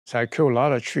So I killed a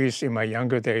lot of trees in my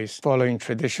younger days following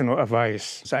traditional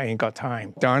advice. So I ain't got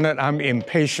time. Darn it, I'm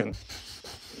impatient.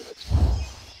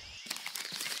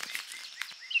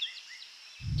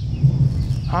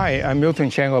 Hi, I'm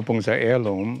miltonchang of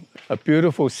Bonsaiheirloom. A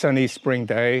beautiful sunny spring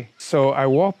day. So I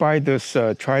walked by this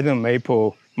Trident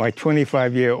Maple, my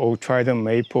 25-year-old Trident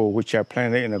Maple, which I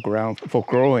planted in the ground for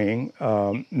growing.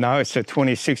 Now it's a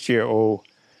 26-year-old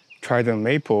Trident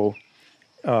Maple.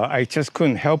 I just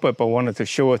couldn't help it but wanted to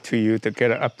show it to you to get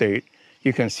an update.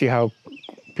 You can see how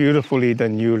beautifully the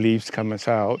new leaves comes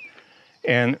out.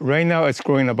 And right now it's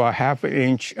growing about ½ an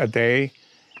inch a day.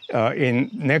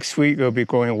 In next week, it'll be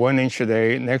growing 1 inch a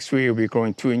day. Next week, it'll be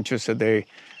growing 2 inches a day.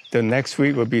 The next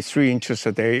week will be 3 inches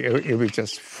a day. It'll be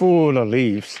just full of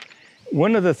leaves.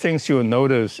 One of the things you'll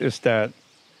notice is that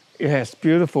it has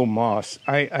beautiful moss.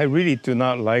 I really do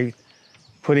not like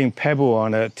putting pebble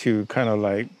on it to kind of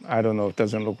like, I don't know, it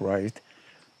doesn't look right.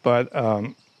 But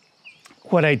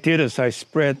what I did is I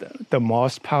spread the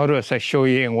moss powder, as I show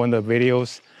you in one of the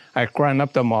videos. I grind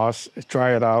up the moss,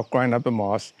 dry it out, grind up the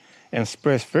moss, and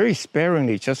spread very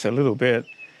sparingly, just a little bit.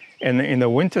 And in the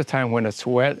wintertime, when it's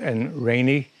wet and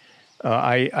rainy,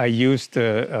 I use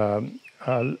the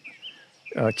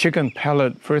chicken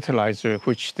pellet fertilizer,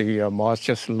 which the moss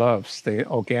just loves, the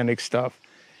organic stuff.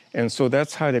 And so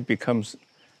that's how it becomes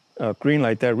green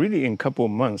like that, really in a couple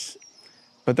of months.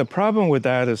 But the problem with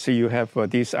that is that you have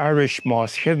these Irish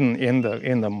moss hidden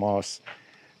in the moss.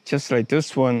 Just like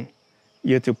this one,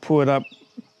 you have to pull it up,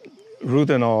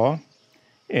 root and all.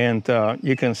 And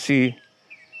you can see,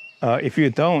 if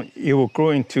you don't, it will grow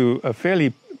into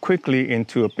fairly quickly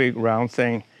into a big round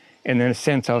thing, and then it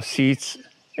sends out seeds,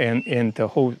 and the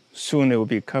whole, soon it will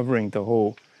be covering the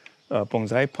whole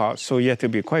bonsai pot. So you have to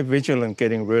be quite vigilant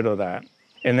getting rid of that.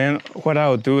 And then what I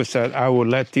will do is that I will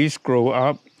let these grow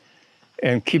up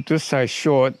and keep this side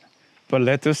short, but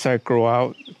let this side grow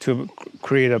out to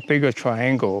create a bigger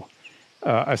triangle.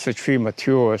 As the tree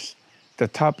matures, the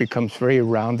top becomes very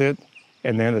rounded,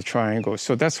 and then the triangle.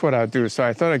 So that's what I'll do. So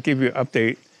I thought I'd give you an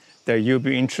update that you'll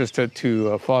be interested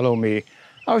to follow me.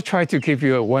 I'll try to give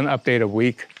you one update a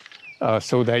week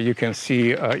so that you can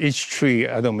see each tree.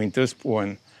 I don't mean this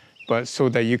one, but so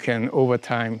that you can, over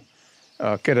time,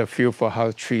 get a feel for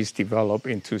how trees develop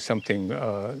into something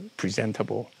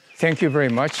presentable. Thank you very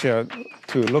much to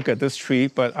look at this tree,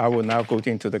 but I will now go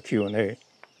into the Q&A.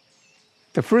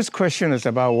 The first question is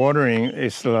about watering.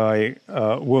 It's like,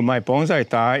 will my bonsai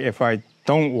die if I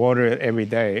don't water it every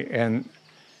day? And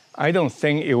I don't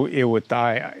think it would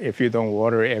die if you don't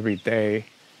water it every day.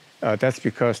 That's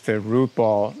because the root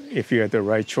ball, if you have the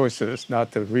right choices,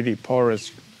 not the really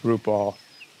porous root ball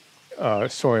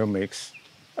soil mix,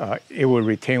 it will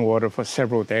retain water for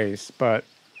several days. But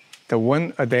the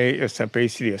 1 a day is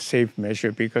basically a safe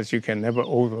measure because you can never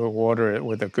overwater it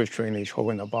with a good drainage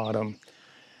hole in the bottom.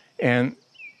 And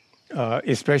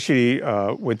especially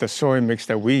with the soil mix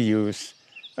that we use,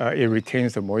 it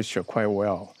retains the moisture quite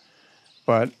well.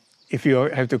 But if you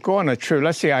have to go on a trip,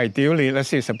 let's say ideally, let's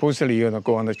say supposedly you're going to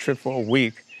go on a trip for a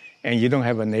week and you don't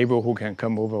have a neighbor who can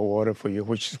come over water for you,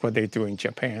 which is what they do in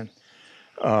Japan.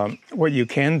 What you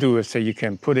can do is that you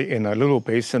can put it in a little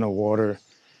basin of water,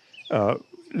 a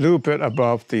little bit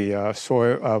above the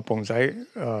soil bonsai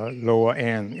lower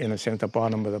end, in a sense, the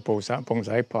bottom of the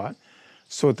bonsai pot.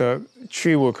 So the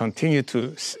tree will continue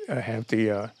to have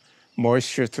the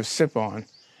moisture to sip on.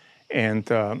 And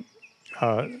the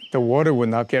water will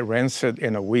not get rancid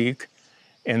in a week.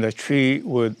 And the tree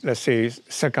would, let's say,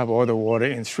 suck up all the water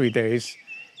in 3 days,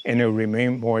 and it will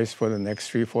remain moist for the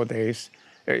next 3-4 days.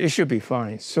 It should be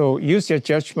fine. So use your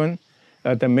judgment.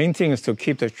 The main thing is to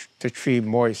keep the tree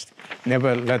moist.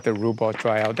 Never let the root ball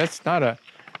dry out. That's not a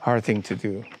hard thing to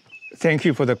do. Thank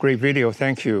you for the great video.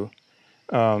 Thank you.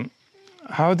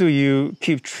 How do you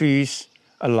keep trees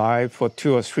alive for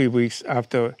 2 or 3 weeks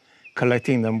after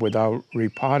collecting them without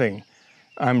repotting?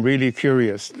 I'm really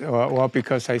curious. Well,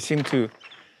 because I seem to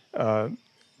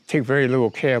take very little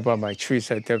care about my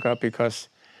trees I dig up because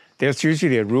there's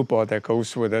usually a root ball that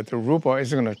goes with it. The root ball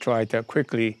isn't going to dry that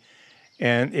quickly.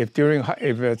 And if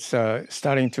it's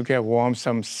starting to get warm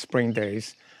some spring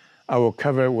days, I will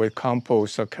cover it with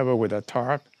compost or cover it with a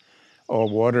tarp or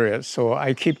water it. So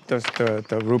I keep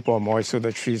the root ball moist so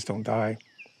the trees don't die.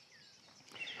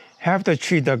 Half the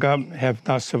tree dug up have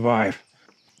not survived.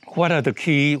 What are the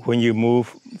key when you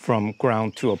move from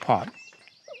ground to a pot?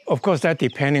 Of course, that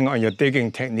depending on your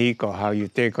digging technique or how you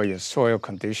dig or your soil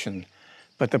condition.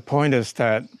 But the point is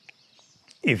that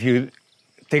if you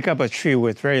dig up a tree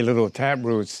with very little tap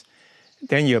roots,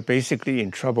 then you're basically in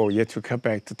trouble. You have to cut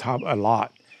back the top a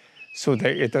lot so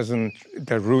that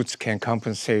the roots can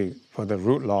compensate for the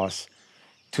root loss.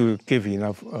 to give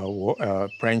enough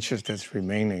branches that's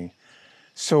remaining.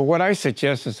 So what I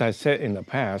suggest, as I said in the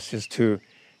past, is to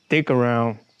dig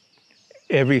around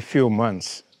every few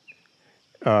months,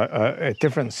 a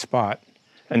different spot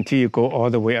until you go all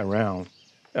the way around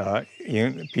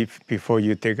before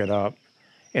you dig it up.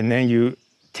 And then you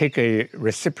take a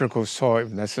reciprocal saw, if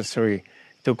necessary,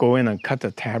 to go in and cut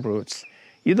the taproots.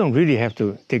 You don't really have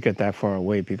to dig it that far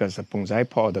away because the bonsai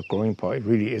pot, the growing pot, it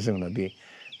really isn't going to be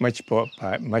much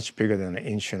bigger than 1.5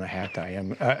 inches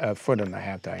diameter, 1.5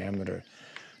 foot diameter.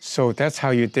 So that's how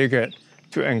you dig it,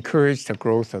 to encourage the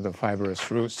growth of the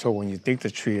fibrous roots. So when you dig the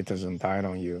tree, it doesn't die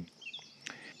on you.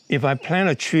 If I plant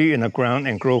a tree in the ground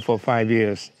and grow for 5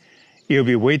 years, it'll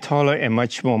be way taller and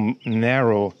much more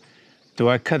narrow. Do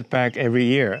I cut back every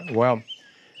year? Well,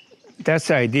 that's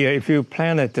the idea. If you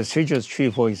plant a deciduous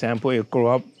tree, for example, it'll grow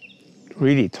up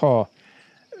really tall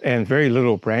and very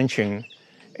little branching.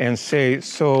 And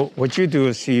so what you do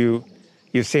is you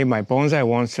say, my bonsai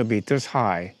wants to be this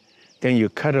high, then you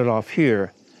cut it off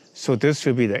here. So this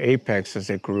will be the apex as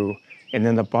it grew. And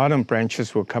then the bottom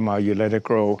branches will come out, you let it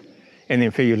grow. And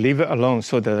if you leave it alone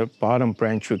so that the bottom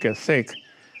branch will get thick,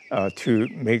 to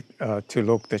make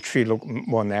the tree look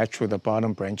more natural, the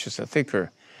bottom branches are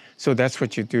thicker. So that's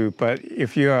what you do. But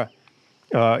if you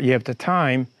have the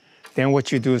time, then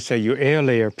what you do is that you air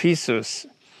layer pieces,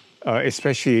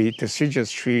 especially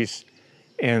deciduous trees,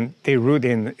 and they root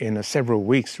in several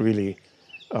weeks, really,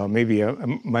 maybe a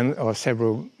month or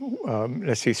several,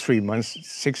 let's say 3 months,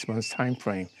 6 months time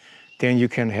frame. Then you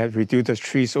can reduce the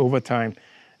trees over time.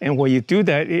 And when you do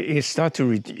that, it starts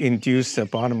to induce the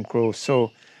bottom growth.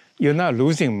 So you're not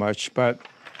losing much, but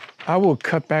I will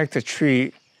cut back the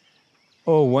tree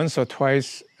once or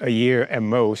twice a year at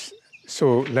most,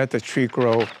 so let the tree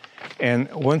grow. And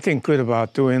one thing good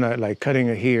about doing that, like cutting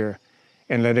it here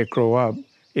and let it grow up,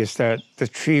 is that the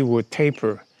tree would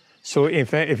taper. So in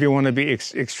fact, if you want to be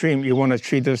extreme, you want a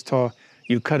tree this tall,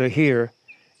 you cut it here,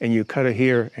 and you cut it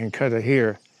here, and cut it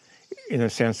here, in a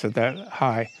sense of that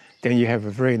high, then you have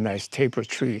a very nice taper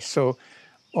tree. So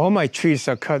all my trees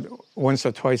are cut once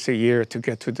or twice a year to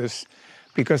get to this,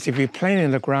 because if you plant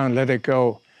in the ground, let it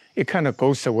go, it kind of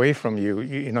goes away from you.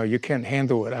 You can't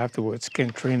handle it afterwards,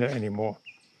 can't train it anymore.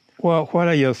 Well, what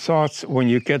are your thoughts when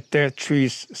you get dead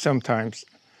trees sometimes?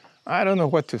 I don't know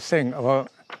what to think. Well,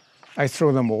 I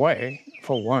throw them away,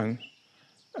 for one.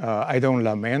 I don't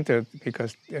lament it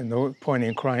because there's no point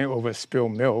in crying over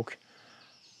spilled milk.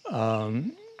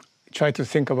 Try to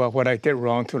think about what I did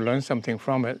wrong to learn something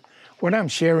from it. What I'm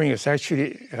sharing is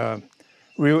actually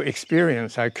real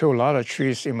experience. I killed a lot of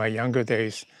trees in my younger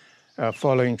days,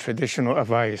 following traditional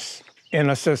advice.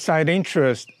 And as a side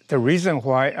interest, the reason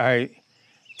why I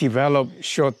developed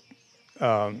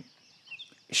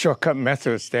shortcut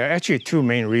methods, there are actually 2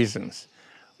 main reasons.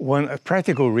 One,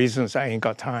 practical reasons, I ain't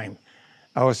got time.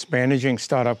 I was managing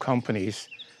startup companies,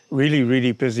 really,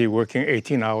 really busy, working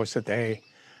 18 hours a day.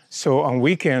 So on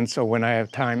weekends or when I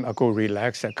have time, I go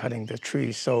relax at cutting the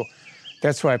trees. So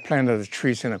that's why I planted the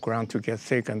trees in the ground to get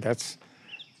thick, and that's,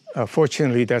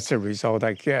 fortunately, that's the result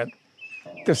I get.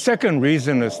 The second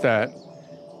reason is that,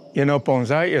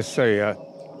 bonsai is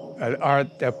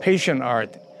a patient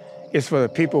art. It's for the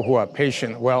people who are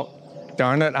patient. Well,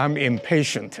 darn it, I'm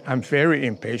impatient. I'm very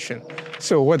impatient.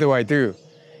 So what do?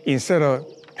 Instead of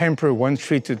pamper one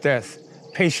tree to death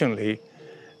patiently,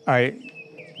 I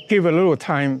give a little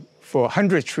time for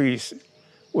 100 trees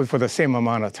for the same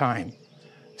amount of time.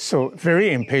 So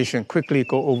very impatient, quickly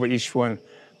go over each one.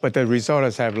 But the result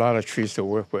is I have a lot of trees to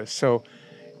work with. So,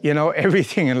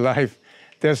 everything in life,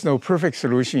 there's no perfect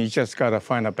solution. You just got to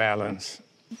find a balance.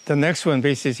 The next one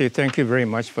basically, thank you very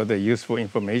much for the useful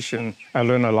information. I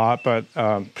learned a lot, but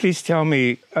please tell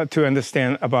me to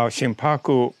understand about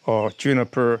shimpaku or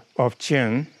juniper of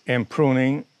jin and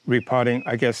pruning, repotting,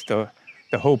 I guess the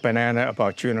whole banana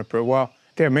about juniper. Well,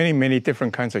 there are many, many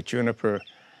different kinds of juniper,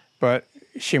 but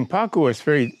shimpaku is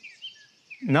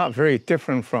not very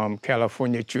different from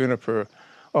California juniper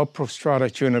or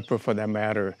prostrata juniper for that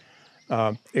matter.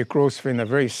 It grows in a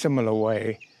very similar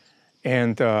way.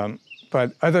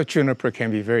 But other juniper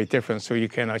can be very different, so you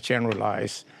cannot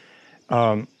generalize.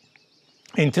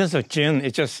 In terms of jin,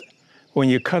 it just, when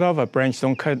you cut off a branch,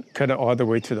 don't cut it all the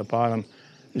way to the bottom.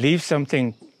 Leave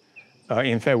something,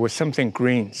 in fact, with something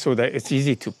green so that it's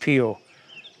easy to peel.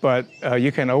 But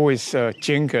you can always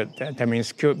jing it. That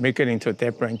means make it into a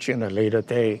dead branch in a later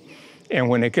day. And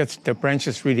when the branch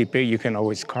is really big, you can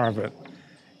always carve it.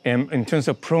 And in terms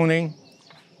of pruning,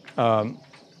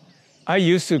 I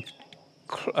used to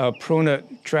prune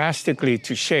it drastically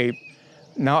to shape.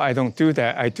 Now I don't do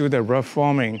that. I do the rough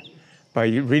forming by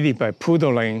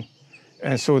poodling,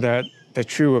 and so that the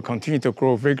tree will continue to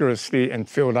grow vigorously and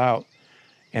fill out.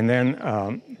 And then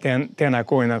I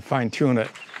go in and fine tune it.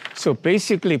 So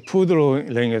basically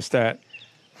pruning is that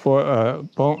for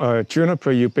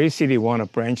juniper, you basically want a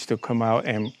branch to come out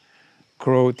and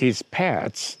grow these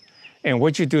pads. And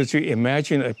what you do is you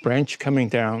imagine a branch coming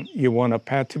down. You want a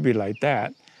pad to be like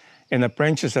that. And the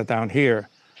branches are down here.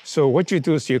 So what you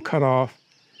do is you cut off,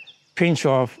 pinch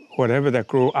off whatever that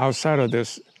grew outside of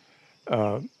this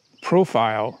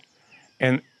profile.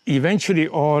 And eventually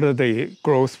all of the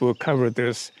growth will cover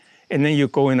this. And then you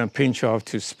go in and pinch off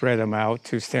to spread them out,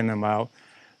 to stand them out,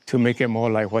 to make it more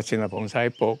like what's in a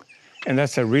bonsai book. And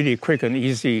that's a really quick and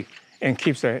easy and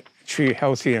keeps the tree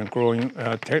healthy and growing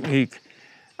technique.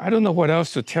 I don't know what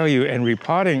else to tell you. And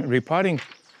repotting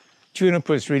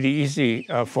juniper is really easy.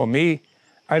 For me,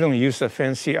 I don't use the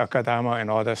fancy akadama and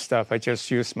all that stuff. I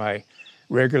just use my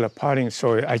regular potting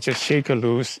soil. I just shake it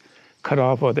loose, cut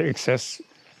off all the excess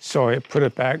soil, put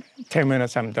it back. 10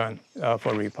 minutes, I'm done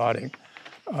for repotting.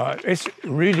 It's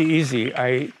really easy.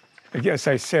 As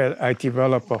I said, I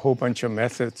developed a whole bunch of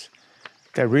methods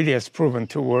that really has proven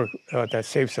to work, that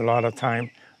saves a lot of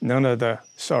time. None of the,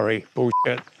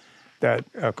 bullshit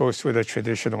that goes with the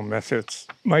traditional methods.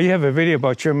 You have a video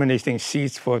about germinating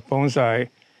seeds for bonsai,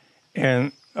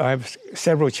 and I have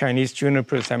several Chinese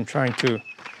junipers I'm trying to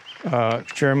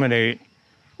germinate,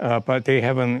 but they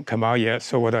haven't come out yet,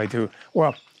 so what do I do?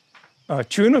 Well,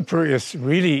 juniper is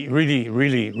really, really,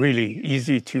 really, really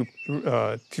easy to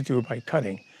do by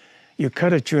cutting. You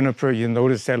cut a juniper, you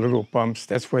notice that little bumps,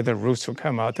 that's where the roots will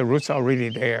come out. The roots are already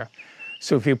there.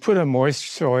 So if you put a moist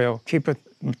soil, keep it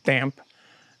damp,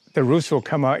 the roots will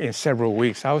come out in several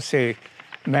weeks. I would say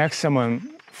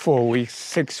maximum 4 weeks,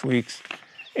 6 weeks,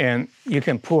 and you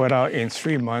can pull it out in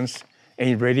 3 months and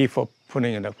you're ready for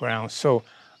putting it in the ground. So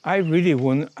I really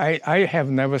wouldn't, I have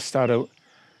never started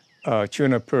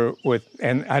juniper with,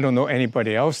 and I don't know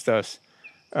anybody else does,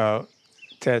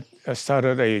 that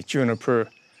started a juniper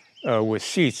with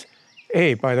seeds.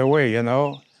 Hey, by the way, you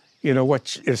know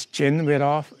what is gin made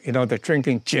of? You know, the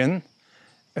drinking gin?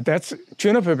 That's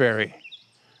juniper berry.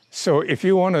 So if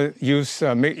you want to use,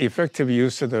 make effective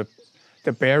use of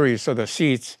the berries or the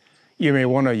seeds, you may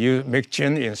want to make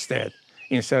gin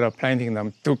instead of planting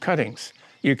them through cuttings.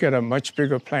 You get a much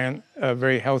bigger plant, a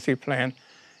very healthy plant,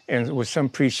 and with some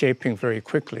pre-shaping very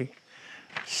quickly.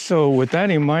 So with that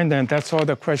in mind, then that's all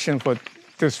the questions for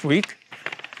this week.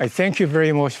 I thank you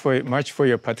very much for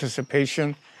your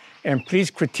participation, and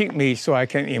please critique me so I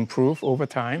can improve over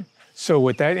time. So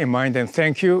with that in mind, then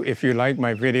thank you. If you like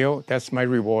my video, that's my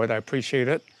reward. I appreciate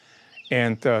it.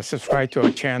 And subscribe to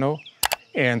our channel.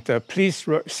 And please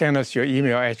send us your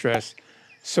email address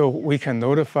so we can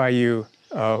notify you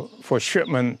for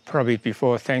shipment probably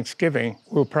before Thanksgiving.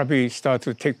 We'll probably start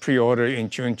to take pre-order in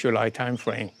June, July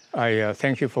timeframe. I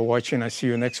thank you for watching. I see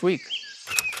you next week.